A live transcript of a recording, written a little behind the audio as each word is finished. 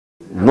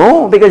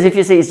No, because if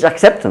you say it's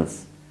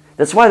acceptance,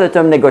 that's why the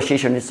term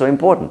negotiation is so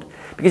important.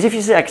 Because if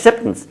you say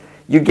acceptance,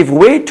 you give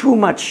way too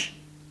much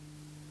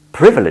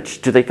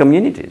privilege to the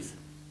communities.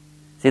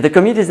 See, the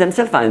communities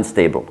themselves are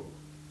unstable.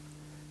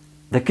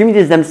 The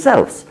communities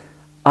themselves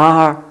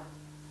are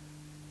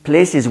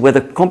places where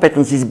the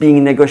competence is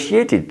being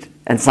negotiated,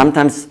 and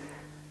sometimes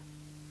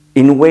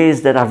in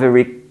ways that are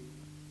very,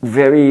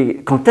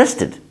 very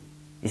contested.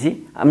 You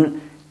see,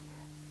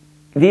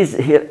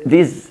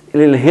 these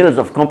little hills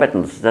of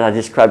competence that I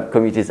describe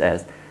communities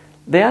as,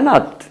 they are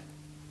not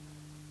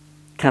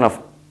kind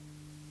of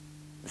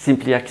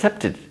simply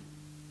accepted.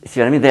 You see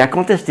what I mean? They are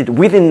contested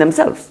within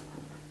themselves.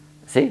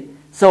 See?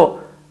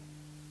 So,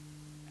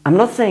 I'm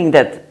not saying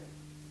that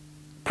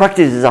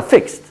practices are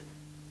fixed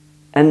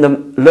and the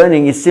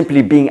learning is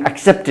simply being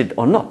accepted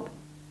or not.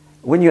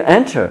 When you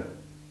enter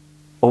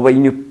or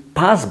when you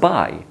pass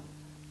by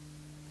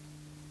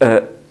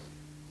a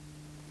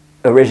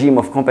regime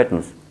of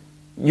competence,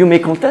 you may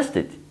contest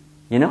it.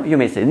 You know, you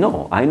may say,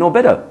 no, I know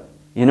better,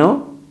 you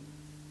know?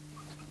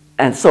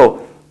 And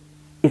so,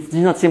 it's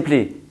not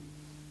simply,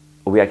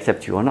 we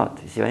accept you or not.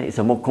 You see, right? It's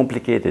a more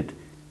complicated,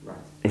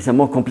 it's a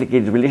more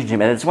complicated relationship.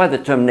 And that's why the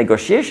term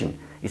negotiation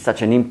is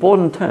such an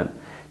important term.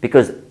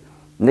 Because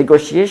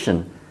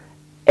negotiation,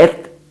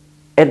 at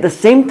the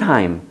same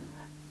time,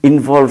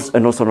 involves a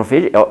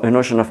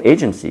notion of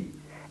agency.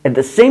 At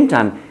the same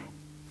time,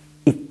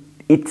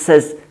 it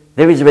says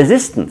there is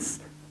resistance.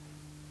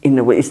 In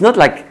a way, it's not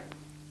like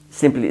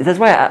simply, that's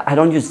why I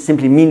don't use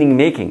simply meaning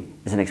making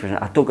as an expression.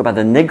 I talk about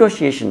the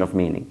negotiation of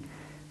meaning.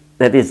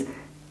 That is,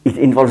 it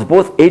involves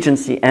both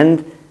agency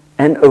and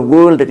a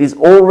world that is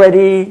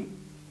already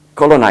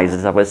colonized,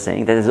 as I was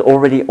saying, that is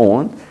already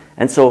owned.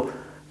 And so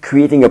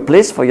creating a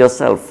place for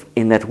yourself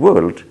in that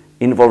world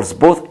involves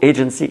both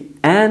agency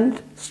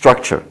and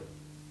structure.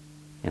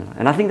 You know?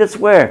 And I think that's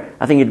where,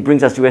 I think it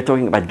brings us to, we were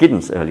talking about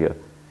Giddens earlier,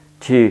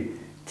 to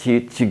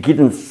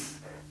Giddens'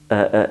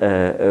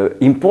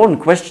 important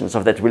questions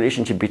of that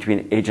relationship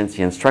between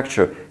agency and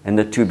structure, and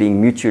the two being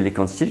mutually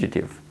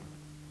constitutive.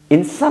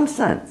 In some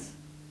sense,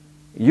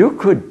 you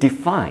could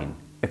define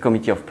a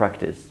community of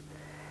practice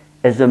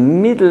as a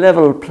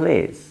mid-level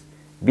place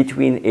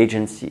between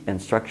agency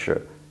and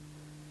structure,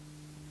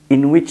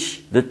 in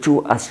which the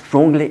two are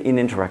strongly in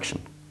interaction.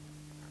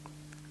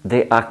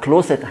 They are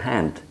close at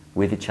hand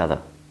with each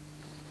other.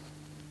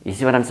 You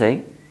see what I'm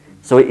saying?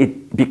 So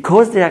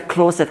because they are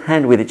close at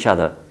hand with each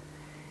other,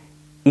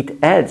 it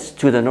adds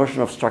to the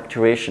notion of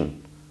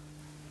structuration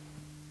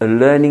a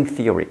learning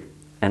theory.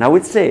 And I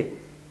would say,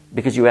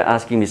 because you were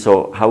asking me,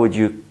 so how would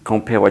you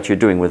compare what you're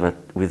doing with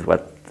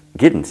what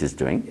Giddens is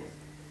doing?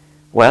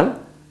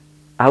 Well,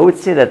 I would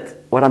say that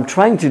what I'm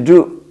trying to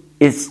do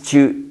is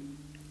to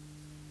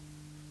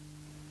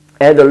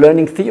add a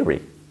learning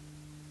theory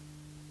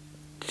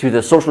to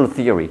the social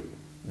theory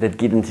that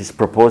Giddens is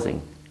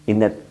proposing in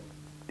that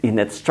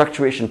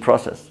structuration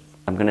process.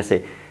 I'm going to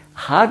say,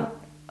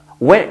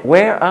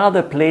 where are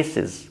the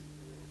places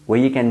where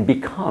you can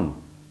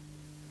become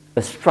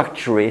a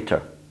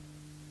structurator,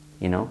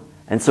 you know?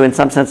 And so in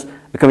some sense,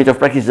 the community of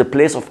practice is a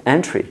place of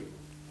entry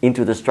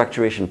into the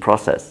structuration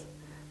process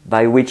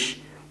by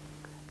which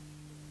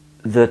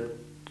the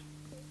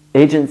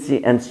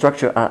agency and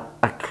structure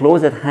are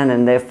close at hand,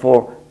 and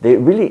therefore they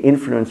really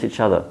influence each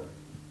other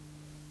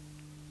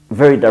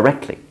very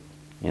directly,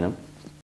 you know.